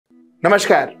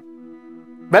Namaskar.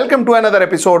 Welcome to another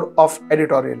episode of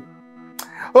Editorial.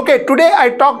 Okay, today I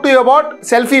talk to you about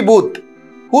selfie booth.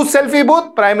 Whose selfie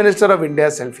booth? Prime Minister of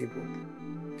India's selfie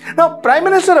booth. Now, Prime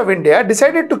Minister of India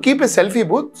decided to keep his selfie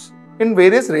booths in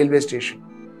various railway stations.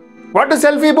 What is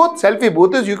selfie booth? Selfie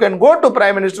booth is you can go to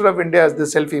Prime Minister of India's the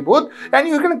selfie booth and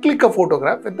you can click a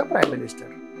photograph with the Prime Minister.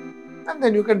 And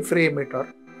then you can frame it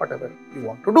or whatever you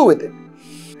want to do with it.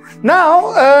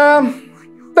 Now,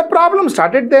 the problem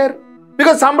started there.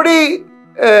 Because somebody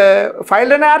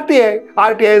filed an RTI,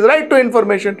 RTI's right to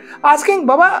information, asking,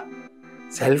 Baba,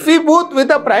 selfie booth with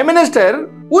the Prime Minister,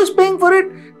 who is paying for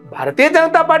it? Bharatiya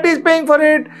Janata Party is paying for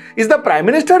it. Is the Prime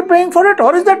Minister paying for it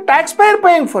or is the taxpayer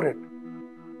paying for it?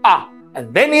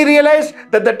 And then he realized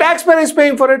that the taxpayer is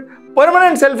paying for it.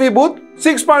 Permanent selfie booth,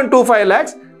 6.25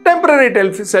 lakhs. Temporary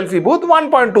selfie booth,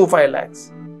 1.25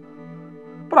 lakhs.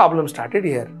 Problem started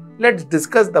here. Let's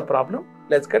discuss the problem.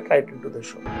 Let's get right into the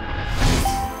show.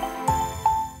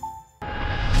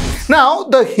 Now,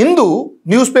 the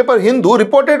newspaper Hindu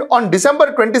reported on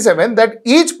December 27 that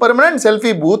each permanent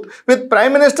selfie booth with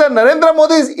Prime Minister Narendra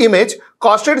Modi's image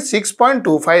costed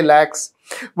 6.25 lakhs,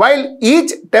 while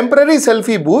each temporary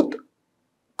selfie booth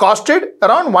costed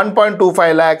around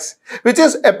 1.25 lakhs, which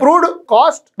is approved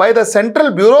cost by the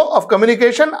Central Bureau of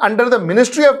Communication under the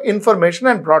Ministry of Information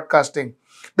and Broadcasting.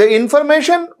 The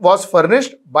information was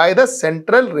furnished by the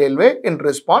Central Railway in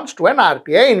response to an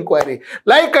RTI inquiry.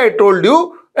 Like I told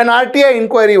you, an RTI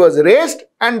inquiry was raised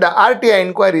and the RTI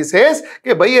inquiry says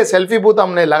कि भाई ये selfie booth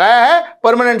हमने लगाया है,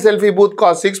 permanent selfie booth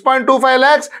cost 6.25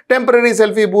 lakhs, temporary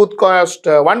selfie booth cost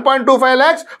 1.25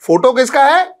 lakhs. Photo किसका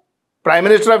है? Prime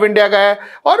Minister of India का है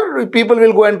और people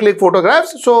will go and click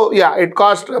photographs. So yeah, it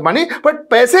cost money. But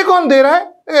पैसे कौन दे रहा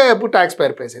है?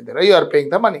 Taxpayer पैसे दे रहा है. You are paying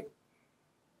the money.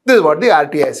 This is what the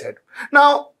RTI said.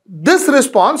 Now, this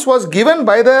response was given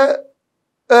by the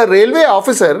railway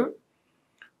officer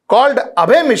called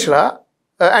Abhay Mishra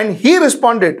and he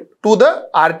responded to the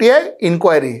RTI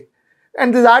inquiry.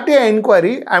 And this RTI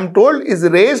inquiry, I am told, is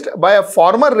raised by a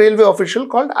former railway official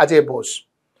called Ajay Bose.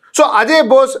 So, Ajay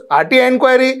Bose, RTI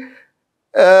inquiry,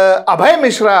 Abhay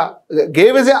Mishra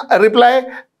gave his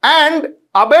reply and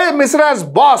Abhay Mishra's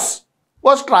boss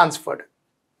was transferred.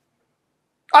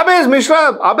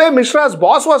 Abhay Mishra's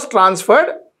boss was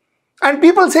transferred and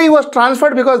people say he was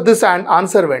transferred because this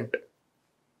answer went.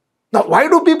 Now, why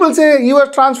do people say he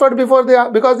was transferred because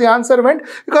the answer went?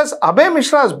 Because Abhay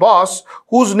Mishra's boss,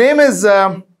 whose name is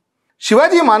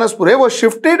Shivaji Manaspure, was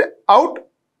shifted out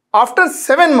after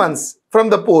 7 months from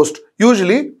the post.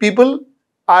 Usually, people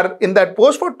are in that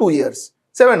post for 2 years.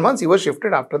 7 months, he was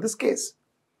shifted after this case.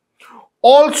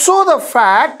 Also, the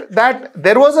fact that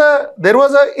there was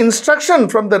a instruction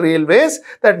from the railways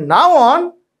that now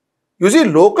on, you see,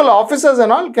 local officers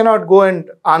and all cannot go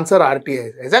and answer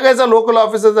RTI. Aisa local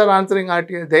officers are answering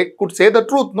RTI. They could say the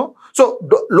truth, no? So,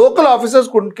 local officers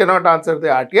cannot answer the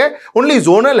RTI. Only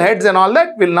zonal heads and all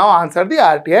that will now answer the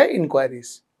RTI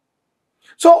inquiries.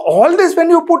 So, all this when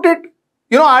you put it,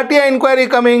 you know, RTI inquiry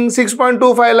coming,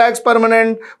 6.25 lakhs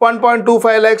permanent,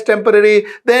 1.25 lakhs temporary,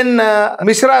 then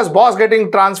Mishra's boss getting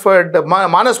transferred,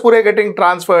 Manaspure getting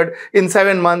transferred in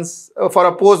 7 months for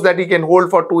a post that he can hold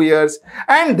for 2 years.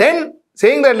 And then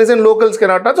saying that, listen, locals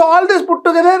cannot touch. So all this put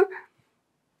together,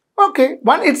 okay,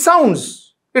 it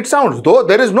sounds, though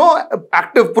there is no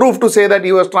active proof to say that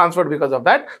he was transferred because of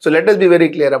that. So let us be very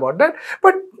clear about that.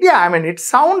 But yeah, I mean, it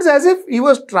sounds as if he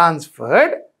was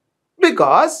transferred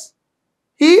because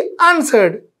he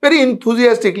answered very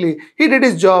enthusiastically. He did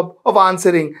his job of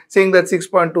answering, saying that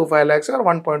 6.25 lakhs or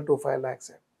 1.25 lakhs.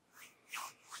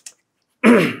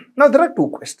 Now, there are two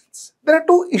questions. There are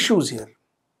two issues here.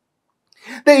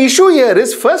 The issue here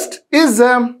is, first is,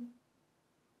 Prime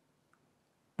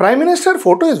Minister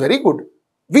photo is very good.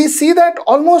 We see that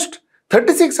almost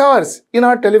 36 hours in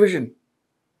our television.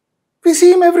 We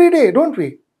see him every day, don't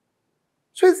we?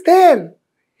 So, it's there.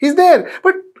 He's there.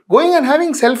 But going and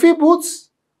having selfie booths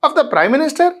of the Prime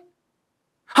Minister?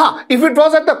 If it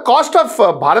was at the cost of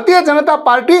Bharatiya Janata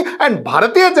Party and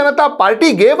Bharatiya Janata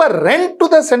Party gave a rent to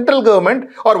the central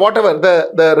government or whatever,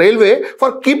 the railway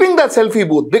for keeping that selfie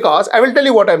booth, because I will tell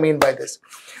you what I mean by this.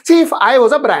 See, if I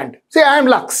was a brand, say I am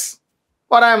Lux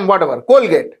or I am whatever,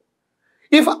 Colgate.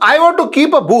 If I were to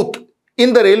keep a booth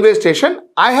in the railway station,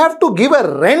 I have to give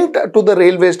a rent to the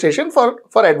railway station for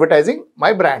advertising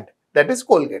my brand. That is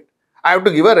Colgate. I have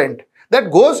to give a rent. That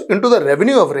goes into the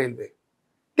revenue of railway.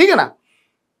 ठीक है ना?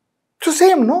 So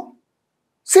same, no?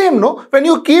 Same, no? When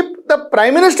you keep the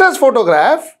Prime Minister's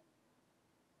photograph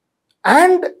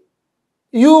and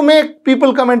you make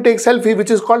people come and take selfie,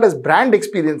 which is called as brand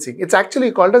experiencing. It's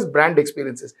actually called as brand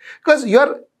experiences, because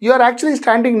you're actually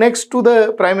standing next to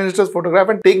the Prime Minister's photograph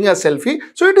and taking a selfie.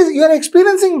 So you're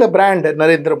experiencing the brand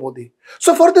Narendra Modi.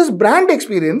 So for this brand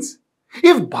experience,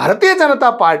 if Bharatiya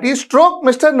Janata Party stroke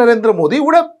Mr. Narendra Modi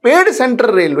would have paid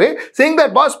Central Railway saying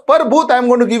that, boss, per booth I am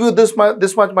going to give you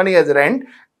this much money as rent,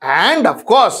 and of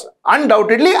course,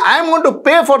 undoubtedly, I am going to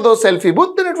pay for those selfie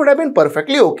booths, then it would have been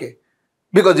perfectly okay.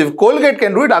 Because if Colgate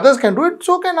can do it, others can do it,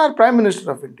 so can our Prime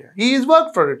Minister of India. He has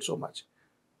worked for it so much.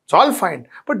 It's all fine.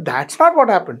 But that's not what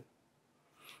happened.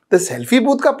 The selfie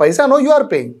booth ka paisa, no, you are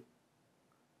paying.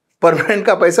 Permanent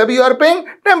ka paisa bhi you are paying.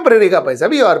 Temporary ka paisa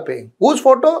bhi you are paying. Whose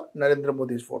photo? Narendra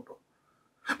Modi's photo.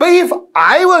 But if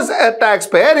I was a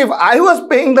taxpayer, if I was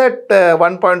paying that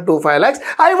 1.25 lakhs,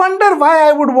 I wonder why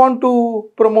I would want to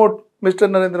promote Mr.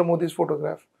 Narendra Modi's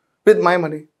photograph with my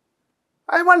money.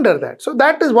 I wonder that. So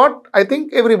that is what I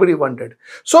think everybody wondered.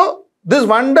 So this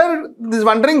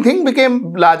wondering thing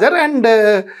became larger, and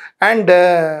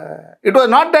it was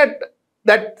not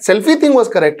that selfie thing was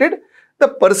corrected. The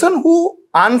person who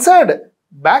answered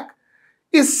back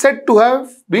is said to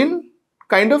have been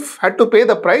kind of had to pay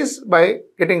the price by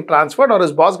getting transferred, or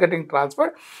his boss getting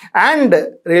transferred, and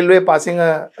railway passing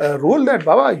a rule that,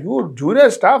 Baba, you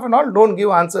junior staff and all don't give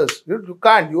answers. You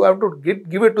can't. You have to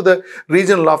give it to the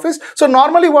regional office. So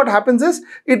normally what happens is,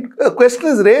 a question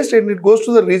is raised and it goes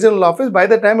to the regional office. By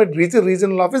the time it reaches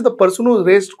regional office, the person who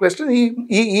raised question,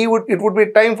 it would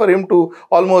be time for him to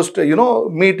almost,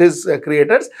 meet his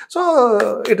creators.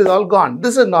 So it is all gone.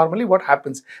 This is normally what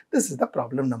happens. This is the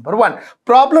problem number one.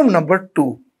 Problem number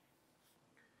two.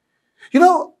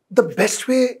 The best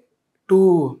way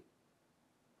to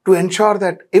ensure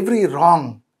that every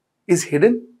wrong is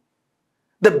hidden,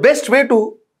 the best way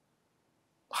to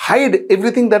hide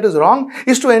everything that is wrong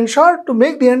is to ensure to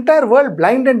make the entire world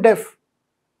blind and deaf.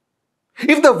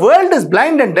 If the world is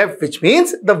blind and deaf, which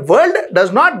means the world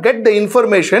does not get the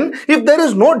information, if there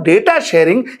is no data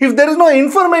sharing, if there is no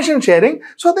information sharing,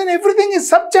 so then everything is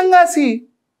sab changa si.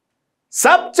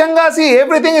 Sab changa si,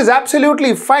 everything is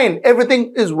absolutely fine.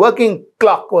 Everything is working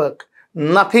clockwork.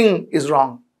 Nothing is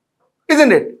wrong.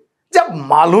 Isn't it? जब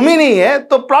मालूम ही नहीं है,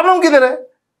 तो problem किधर है?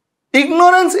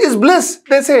 Ignorance is bliss,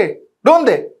 they say, don't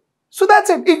they? So that's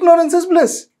it. Ignorance is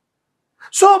bliss.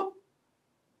 So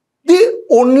the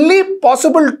only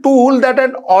possible tool that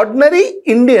an ordinary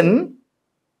Indian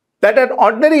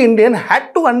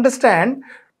had to understand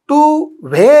to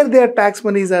where their tax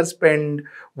monies are spent,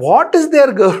 what is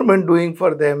their government doing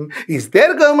for them, is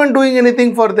their government doing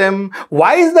anything for them,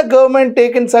 why is the government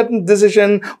taking certain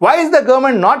decision, why is the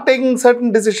government not taking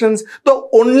certain decisions. The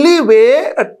only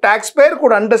way a taxpayer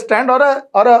could understand, or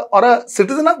a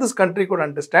citizen of this country could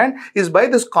understand, is by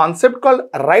this concept called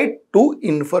right to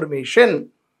information.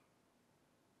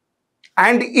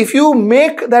 And if you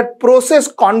make that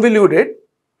process convoluted,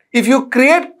 if you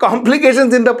create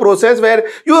complications in the process where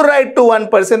you write to one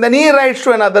person, then he writes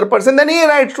to another person, then he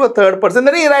writes to a third person,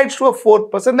 then he writes to a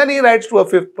fourth person, then he writes to a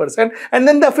fifth person, and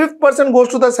then the fifth person goes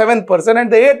to the seventh person,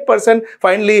 and the eighth person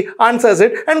finally answers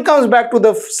it and comes back to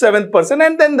the seventh person,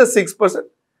 and then the sixth person.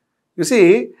 You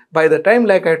see, by the time,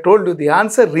 like I told you, the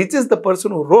answer reaches the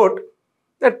person who wrote,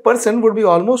 that person would be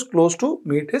almost close to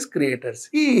meet his creators.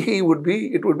 It would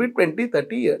be 20,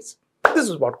 30 years. This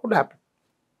is what could happen.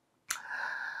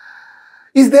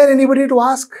 Is there anybody to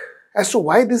ask as to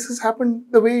why this has happened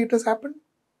the way it has happened?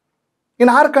 In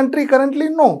our country currently,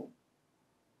 no.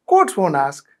 Courts won't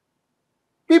ask.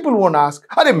 People won't ask.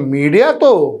 Are media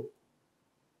to?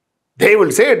 They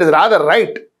will say it is rather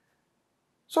right.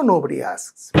 So nobody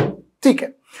asks.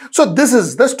 Okay. So this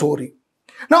is the story.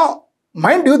 Now,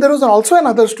 mind you, there was also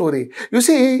another story. You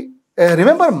see,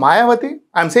 remember Mayawati?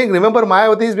 I'm saying remember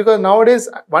Mayawati is because nowadays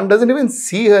one doesn't even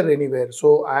see her anywhere.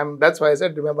 So that's why I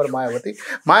said remember Mayawati.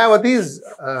 Mayawati is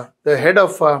the head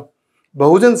of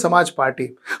Bahujan Samaj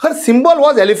Party. Her symbol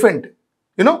was elephant,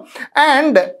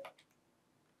 and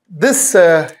this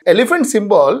elephant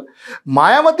symbol,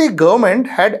 Mayawati government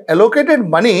had allocated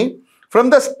money from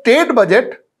the state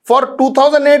budget for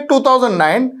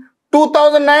 2008-2009,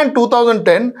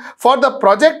 2009-2010 for the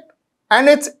project, and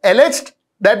it's alleged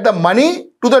that the money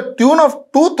to the tune of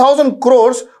 2,000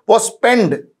 crores was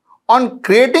spent on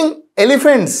creating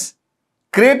elephants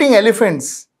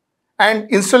and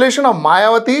installation of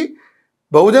Mayawati,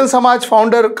 Bahujan Samaj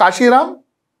founder Kashiram,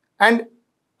 and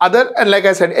like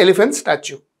I said, elephant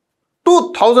statue.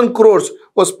 2,000 crores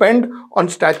was spent on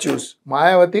statues,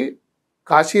 Mayawati,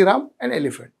 Kashiram, and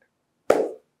elephant.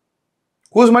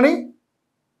 Whose money?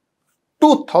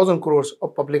 2,000 crores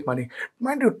of public money.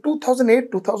 Mind you,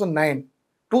 2008, 2009,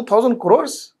 2,000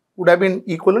 crores would have been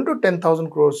equivalent to 10,000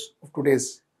 crores of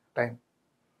today's time.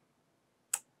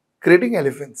 Creating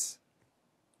elephants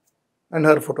and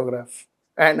her photograph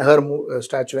and her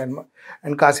statue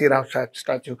and Kasi Ram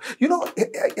statue. You know,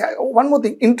 one more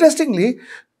thing. Interestingly,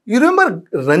 you remember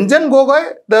Ranjan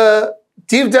Gogoi, the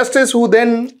Chief Justice who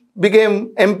then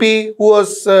became MP, who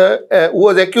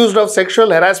was accused of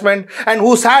sexual harassment and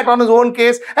who sat on his own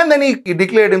case, and then he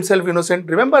declared himself innocent.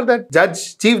 Remember that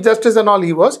judge, Chief Justice and all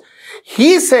he was?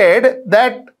 He said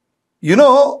that, you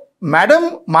know,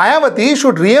 Madam Mayawati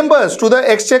should reimburse to the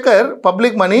exchequer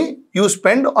public money you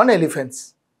spend on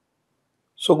elephants.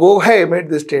 So Gogoi made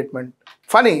this statement.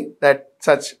 Funny that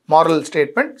such moral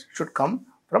statements should come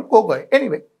from Gogoi.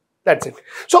 Anyway, that's it.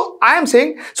 So I am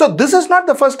saying, so this is not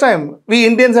the first time we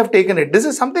Indians have taken it. This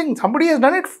is something, somebody has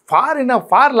done it in a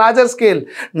far larger scale.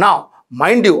 Now,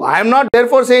 mind you, I am not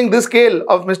therefore saying this scale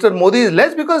of Mr. Modi is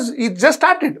less because it just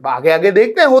started. आगे आगे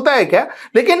देखते हैं होता है क्या.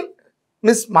 लेकिन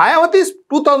Miss Mayawati's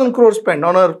 2,000 crores spent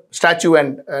on her statue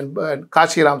and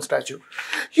Kashi Ram statue.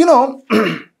 You know,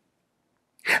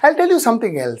 I'll tell you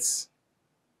something else.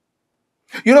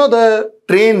 You know, the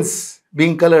trains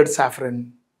being colored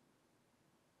saffron,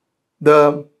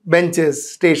 the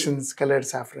benches, stations colored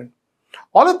saffron.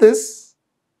 All of this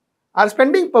are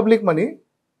spending public money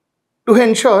to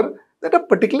ensure that a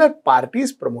particular party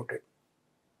is promoted.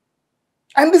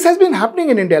 And this has been happening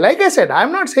in India. Like I said, I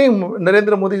am not saying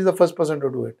Narendra Modi is the first person to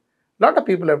do it. A lot of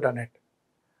people have done it.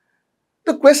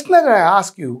 The question that I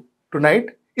ask you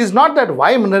tonight is not that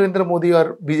why Narendra Modi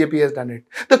or BJP has done it.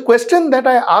 The question that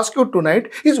I ask you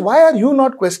tonight is why are you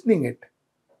not questioning it?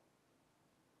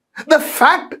 The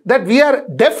fact that we are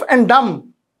deaf and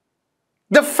dumb,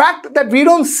 the fact that we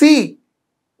don't see,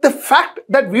 the fact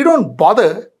that we don't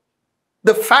bother,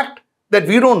 the fact that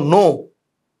we don't know,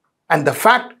 and the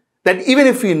fact that even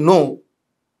if we know,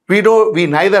 we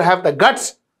neither have the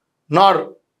guts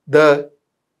nor the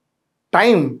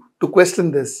time to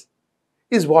question this,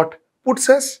 is what makes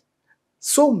us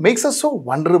so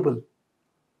vulnerable.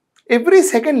 Every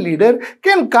second leader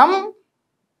can come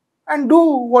and do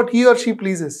what he or she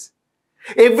pleases.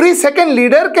 Every second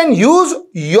leader can use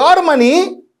your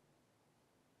money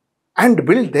and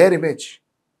build their image.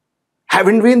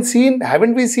 Haven't we seen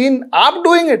Aap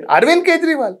doing it? Arvind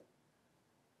Kejriwal.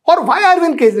 Or why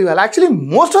Arvind Kejriwal? Actually,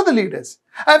 most of the leaders.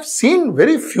 I've seen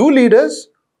very few leaders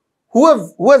who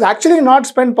have actually not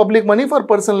spent public money for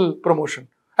personal promotion.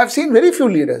 I've seen very few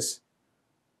leaders.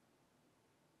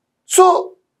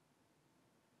 So,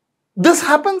 this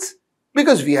happens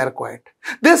because we are quiet.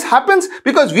 This happens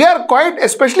because we are quiet,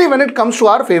 especially when it comes to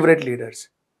our favorite leaders.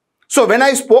 So, when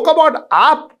I spoke about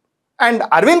Aap and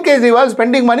Arvind Kejriwal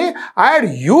spending money, I had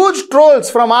huge trolls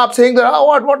from Aap saying that, oh,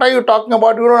 what are you talking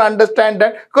about? You don't understand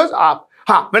that. Because Aap.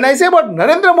 When I say about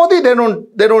Narendra Modi,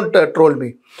 they don't troll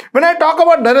me. When I talk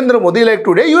about Narendra Modi like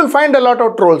today, you will find a lot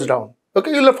of trolls down.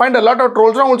 Okay, you will find a lot of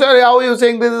trolls down. Say, how are you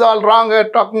saying this is all wrong? You're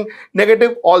talking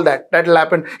negative, all that. That will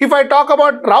happen. If I talk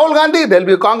about Rahul Gandhi, there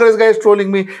will be Congress guys trolling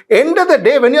me. End of the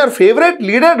day, when your favorite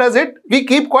leader does it, we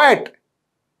keep quiet.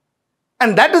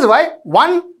 And that is why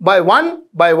one by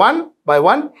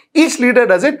one, each leader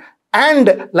does it.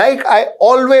 And like I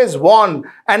always warn,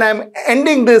 and I'm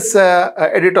ending this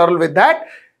editorial with that,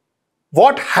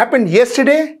 what happened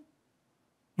yesterday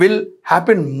will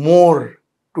happen more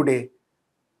today.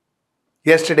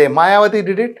 Yesterday Mayawati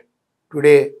did it.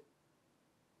 Today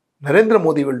Narendra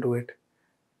Modi will do it.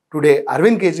 Today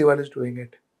Arvind Kejriwal is doing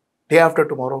it. Day after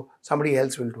tomorrow, somebody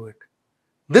else will do it.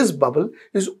 This bubble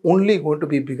is only going to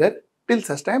be bigger till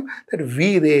such time that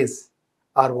we raise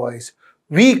our voice.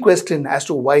 We question as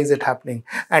to why is it happening.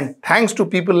 And thanks to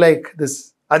people like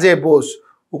this Ajay Bose,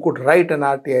 who could write an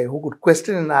RTI, who could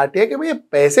question an RTI, कि ये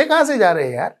पैसे कहाँ से जा रहे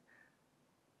हैं यार?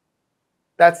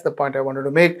 That's the point I wanted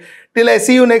to make. Till I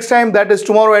see you next time, that is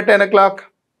tomorrow at 10 o'clock.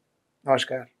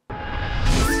 Namaskar.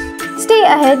 Stay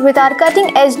ahead with our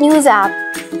cutting edge news app.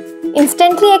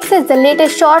 Instantly access the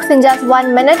latest shorts in just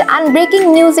 1 minute and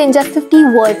breaking news in just 50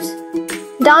 words.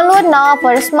 Download now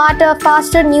for a smarter,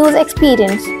 faster news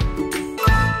experience.